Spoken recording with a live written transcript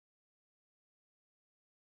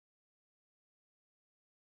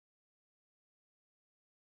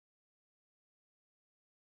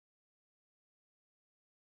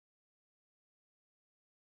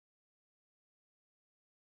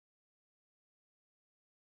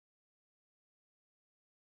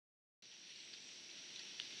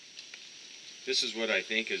This is what I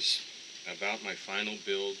think is about my final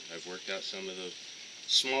build. I've worked out some of the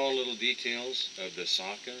small little details of the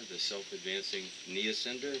SAKA, the self-advancing knee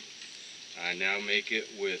ascender. I now make it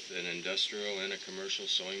with an industrial and a commercial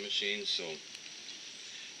sewing machine. So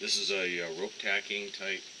this is a rope tacking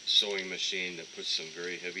type sewing machine that puts some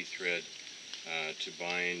very heavy thread to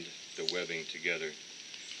bind the webbing together.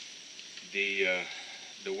 The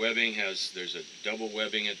webbing there's a double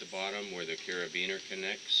webbing at the bottom where the carabiner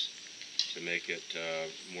connects to make it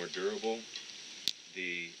more durable.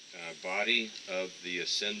 The body of the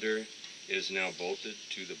ascender is now bolted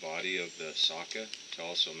to the body of the SAKA to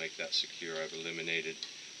also make that secure. I've eliminated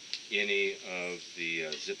any of the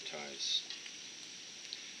zip ties.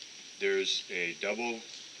 There's a double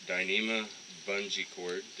Dyneema bungee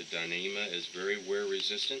cord. The Dyneema is very wear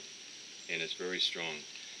resistant and it's very strong.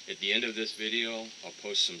 At the end of this video, I'll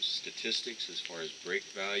post some statistics as far as brake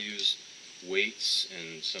values, weights,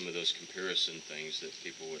 and some of those comparison things that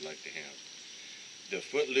people would like to have. The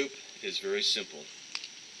foot loop is very simple,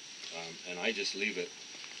 and I just leave it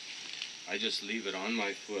on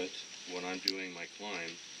my foot when I'm doing my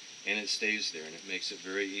climb, and it stays there, and it makes it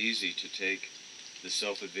very easy to take the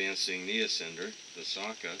self-advancing knee ascender, the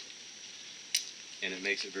SAKA, and it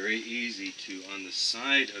makes it very easy to, on the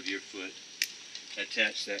side of your foot,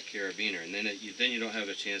 attach that carabiner, and then you don't have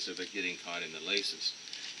a chance of it getting caught in the laces.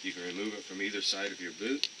 You can remove it from either side of your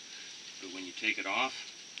boot, but when you take it off,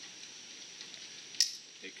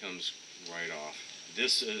 it comes right off.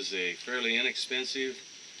 This is a fairly inexpensive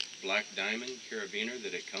black diamond carabiner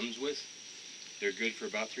that it comes with. They're good for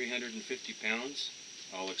about 350 pounds.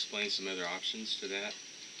 I'll explain some other options to that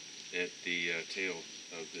at the tail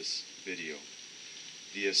of this video.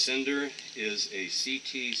 The ascender is a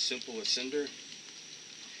CT simple ascender.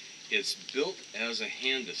 It's built as a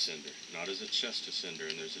hand ascender, not as a chest ascender,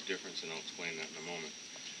 and there's a difference, and I'll explain that in a moment.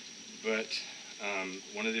 But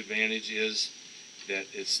one of the advantages is that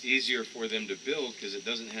it's easier for them to build because it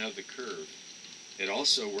doesn't have the curve. It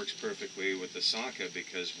also works perfectly with the SAKA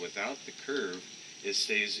because without the curve, it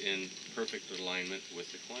stays in perfect alignment with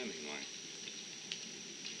the climbing line.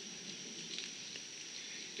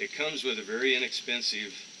 It comes with a very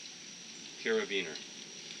inexpensive carabiner.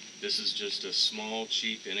 This is just a small,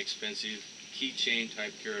 cheap, inexpensive keychain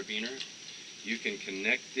type carabiner. You can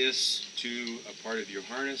connect this to a part of your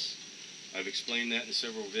harness. I've explained that in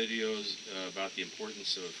several videos about the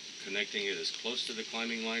importance of connecting it as close to the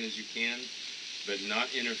climbing line as you can, but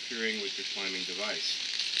not interfering with your climbing device.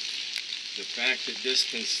 The fact that this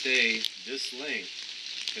can stay, this length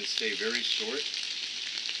can stay very short,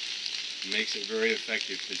 makes it very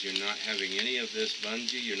effective because you're not having any of this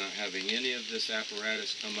bungee, you're not having any of this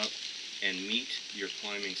apparatus come up and meet your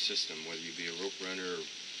climbing system, whether you be a rope runner, or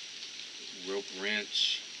rope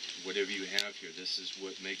wrench, whatever you have here. This is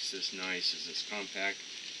what makes this nice, is it's compact.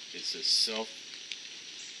 It's a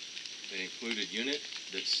self-included unit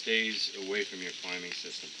that stays away from your climbing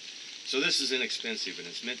system. So this is inexpensive, and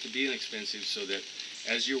it's meant to be inexpensive so that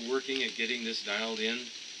as you're working at getting this dialed in,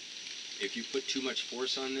 if you put too much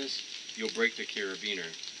force on this, you'll break the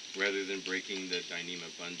carabiner rather than breaking the Dyneema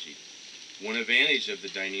bungee. One advantage of the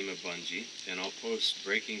Dyneema bungee, and I'll post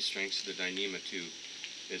braking strengths of the Dyneema too,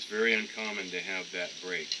 it's very uncommon to have that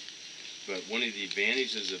break. But one of the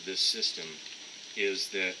advantages of this system is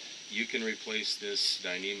that you can replace this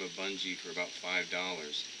Dyneema bungee for about $5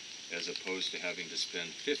 as opposed to having to spend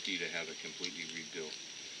 $50 to have it completely rebuilt.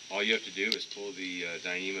 All you have to do is pull the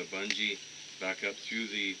Dyneema bungee back up through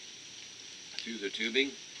the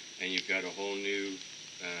tubing, and you've got a whole new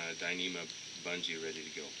Dyneema bungee ready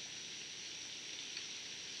to go.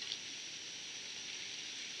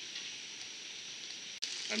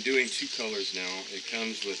 I'm doing two colors now. It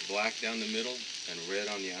comes with black down the middle and red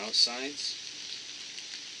on the outsides,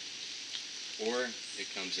 or it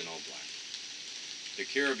comes in all black. The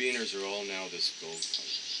carabiners are all now this gold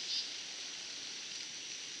color.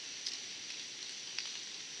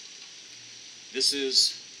 This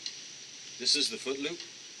is the foot loop.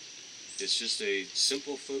 It's just a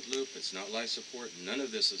simple foot loop. It's not life support. None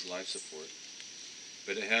of this is life support.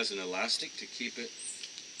 But it has an elastic to keep it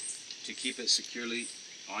securely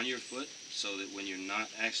on your foot so that when you're not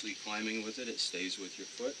actually climbing with it, it stays with your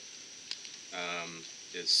foot.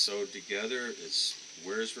 It's sewed together. It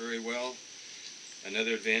wears very well.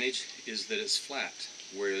 Another advantage is that it's flat,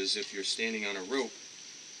 whereas if you're standing on a rope,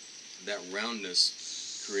 that roundness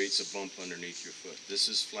creates a bump underneath your foot. This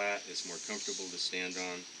is flat. It's more comfortable to stand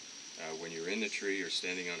on when you're in the tree or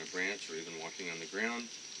standing on a branch or even walking on the ground.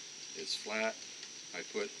 It's flat. I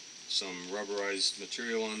put some rubberized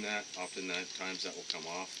material on that. Oftentimes that will come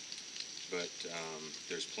off, but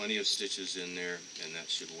there's plenty of stitches in there, and that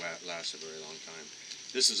should last a very long time.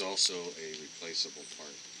 This is also a replaceable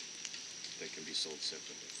part that can be sold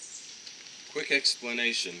separately. Quick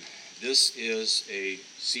explanation. This is a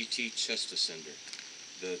CT chest ascender.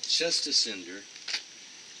 The chest ascender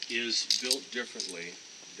is built differently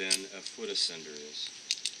than a foot ascender is.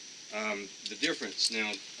 The difference,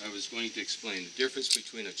 now I was going to explain the difference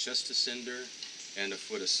between a chest ascender and a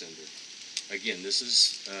foot ascender. Again, this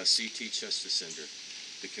is a CT chest ascender.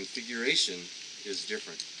 The configuration is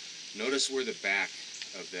different. Notice where the back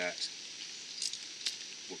of that,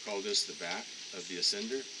 we'll call this the back of the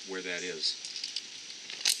ascender, where that is.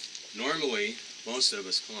 Normally, most of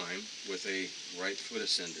us climb with a right foot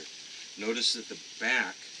ascender. Notice that the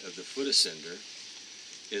back of the foot ascender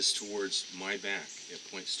is towards my back. It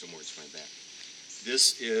points towards my back.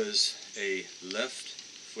 This is a left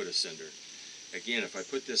foot ascender. Again, if I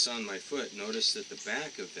put this on my foot, notice that the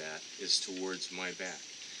back of that is towards my back.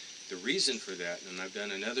 The reason for that, and I've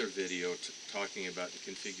done another video talking about the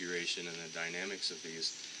configuration and the dynamics of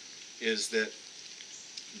these, is that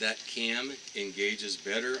that cam engages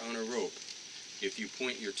better on a rope if you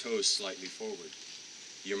point your toes slightly forward.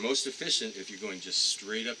 You're most efficient if you're going just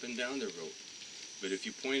straight up and down the rope. But if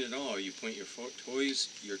you point at all, you point your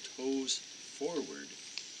toes forward,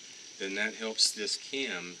 then that helps this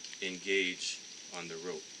cam engage on the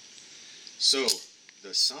rope. So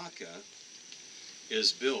the SAKA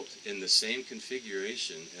is built in the same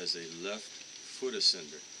configuration as a left foot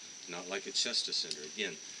ascender, not like a chest ascender.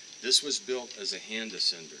 Again, this was built as a hand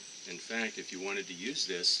ascender. In fact, if you wanted to use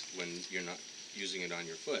this when you're not using it on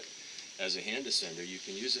your foot as a hand ascender, you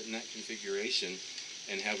can use it in that configuration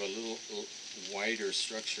and have a little wider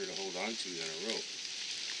structure to hold on to than a rope.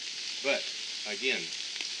 But again,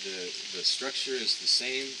 the structure is the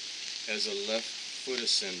same as a left foot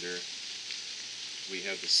ascender. We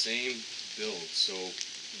have the same build. So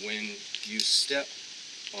when you step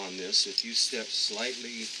on this, if you're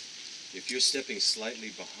stepping slightly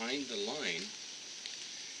behind the line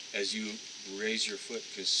as you raise your foot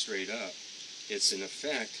straight up, it's in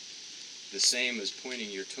effect the same as pointing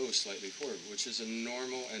your toes slightly forward, which is a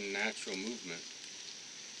normal and natural movement.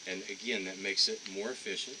 And again, that makes it more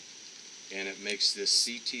efficient, and it makes this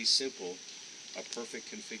CT Simple a perfect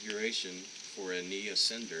configuration for a knee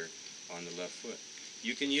ascender on the left foot.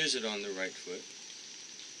 You can use it on the right foot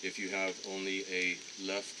if you have only a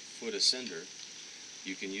left foot ascender.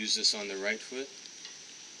 You can use this on the right foot,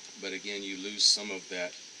 but again, you lose some of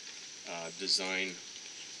that design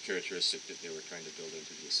characteristic that they were trying to build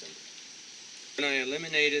into the ascender. When I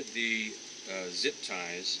eliminated the zip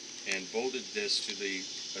ties and bolted this to the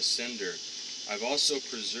ascender, I've also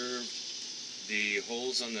preserved the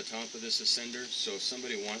holes on the top of this ascender, so if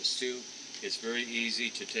somebody wants to, it's very easy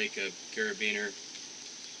to take a carabiner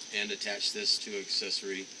and attach this to an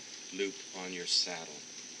accessory loop on your saddle.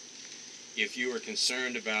 If you are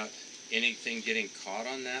concerned about anything getting caught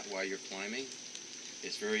on that while you're climbing,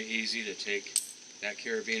 it's very easy to take that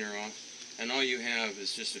carabiner off, and all you have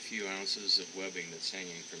is just a few ounces of webbing that's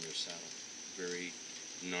hanging from your saddle. Very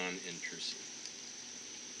non-intrusive.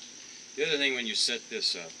 The other thing when you set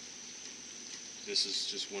this up, this is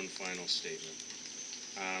just one final statement.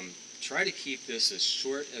 Try to keep this as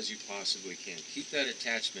short as you possibly can. Keep that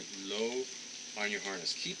attachment low on your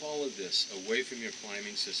harness. Keep all of this away from your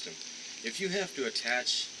climbing system. If you have to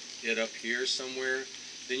attach it up here somewhere,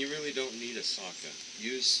 then you really don't need a SAKA.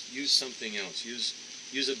 Use something else.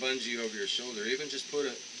 Use a bungee over your shoulder. Even just put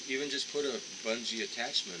a bungee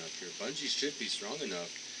attachment up here. Bungees should be strong enough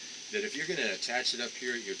that if you're going to attach it up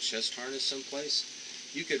here at your chest harness someplace,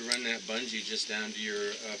 you could run that bungee just down to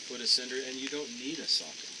your foot ascender, and you don't need a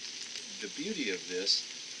SAKA. The beauty of this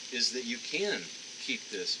is that you can keep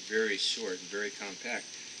this very short and very compact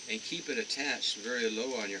and keep it attached very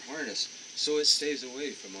low on your harness so it stays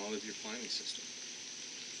away from all of your climbing system.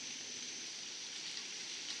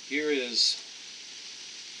 Here is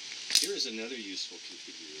another useful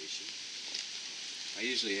configuration. I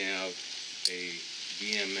usually have a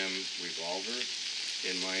DMM revolver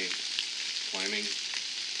in my climbing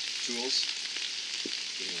tools.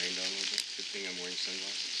 Getting rained on a little bit. Good thing I'm wearing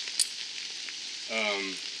sunglasses.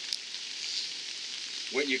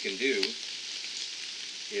 What you can do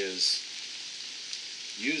is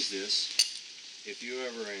use this if you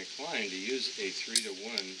ever are inclined to use a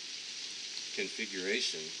 3-to-1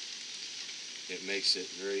 configuration. It makes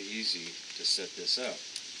it very easy to set this up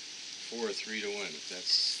for a 3-to-1. If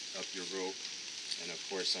that's up your rope, and of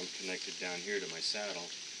course I'm connected down here to my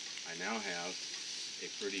saddle, I now have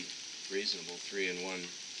a pretty reasonable 3-in-1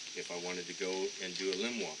 if I wanted to go and do a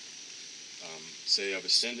limb walk. Say I've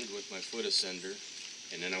ascended with my foot ascender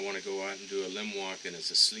and then I want to go out and do a limb walk and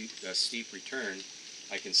it's a steep return,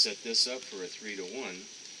 I can set this up for a 3 to 1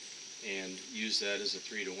 and use that as a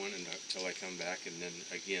 3 to 1 until I come back and then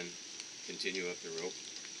again continue up the rope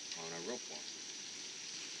on a rope walk.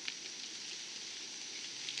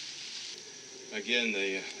 Again,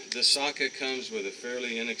 the SAKA comes with a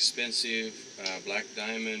fairly inexpensive black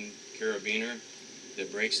diamond carabiner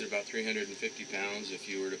that breaks at about 350 pounds if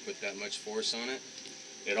you were to put that much force on it.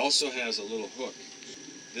 It also has a little hook.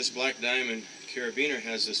 This black diamond carabiner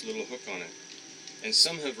has this little hook on it, and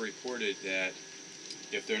some have reported that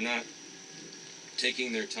if they're not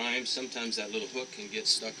taking their time, sometimes that little hook can get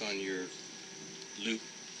stuck on your loop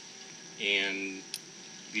and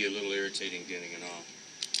be a little irritating getting it off.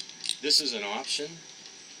 This is an option.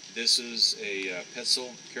 This is a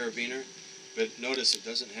pencil carabiner, but notice it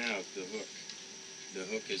doesn't have the hook. The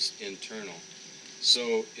hook is internal.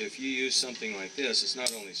 So if you use something like this, it's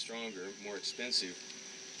not only stronger, more expensive,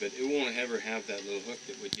 but it won't ever have that little hook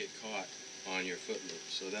that would get caught on your foot loop.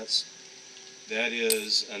 So that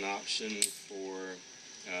is an option for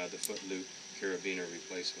the foot loop carabiner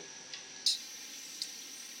replacement.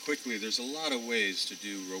 Quickly, there's a lot of ways to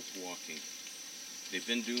do rope walking. They've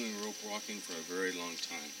been doing rope walking for a very long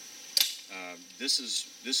time. This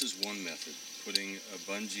is one method, putting a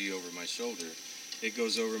bungee over my shoulder. It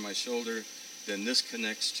goes over my shoulder, then this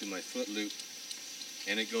connects to my foot loop,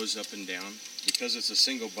 and it goes up and down. Because it's a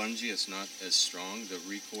single bungee, it's not as strong. The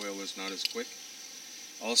recoil is not as quick.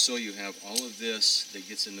 Also, you have all of this that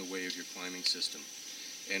gets in the way of your climbing system.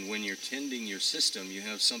 And when you're tending your system, you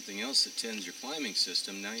have something else that tends your climbing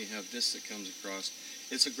system. Now you have this that comes across.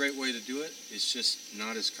 It's a great way to do it. It's just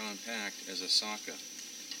not as compact as a SAKA.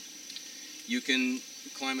 You can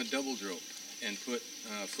climb a double rope and put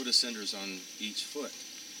foot ascenders on each foot.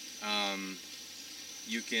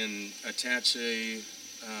 You can attach a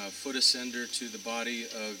foot ascender to the body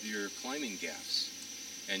of your climbing gaffs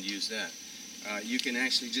and use that. You can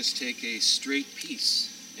actually just take a straight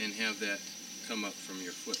piece and have that come up from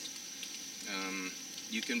your foot.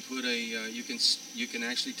 You can put you can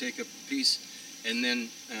actually take a piece and then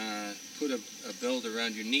put a belt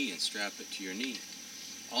around your knee and strap it to your knee.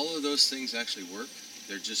 All of those things actually work.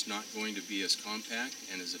 They're just not going to be as compact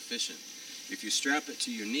and as efficient. If you strap it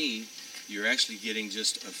to your knee, you're actually getting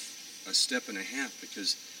just a step and a half,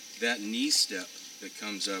 because that knee step that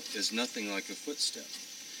comes up is nothing like a foot step.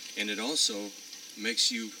 And it also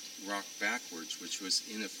makes you rock backwards, which was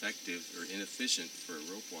ineffective or inefficient for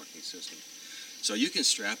a rope walking system. So you can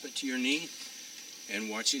strap it to your knee and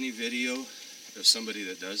watch any video of somebody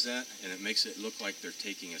that does that, and it makes it look like they're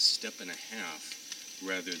taking a step and a half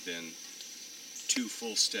rather than 2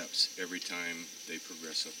 full steps every time they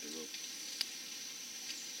progress up the rope.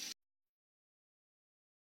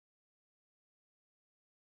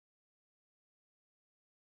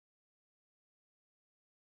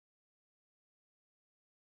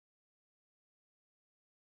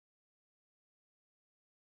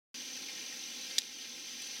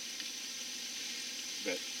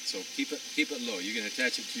 So keep it low. You can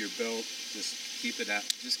attach it to your belt. Just keep it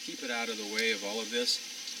out of the way of all of this,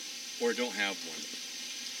 or don't have one.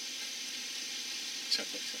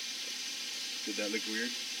 Did that look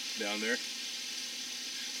weird down there?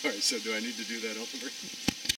 All right. So do I need to do that over?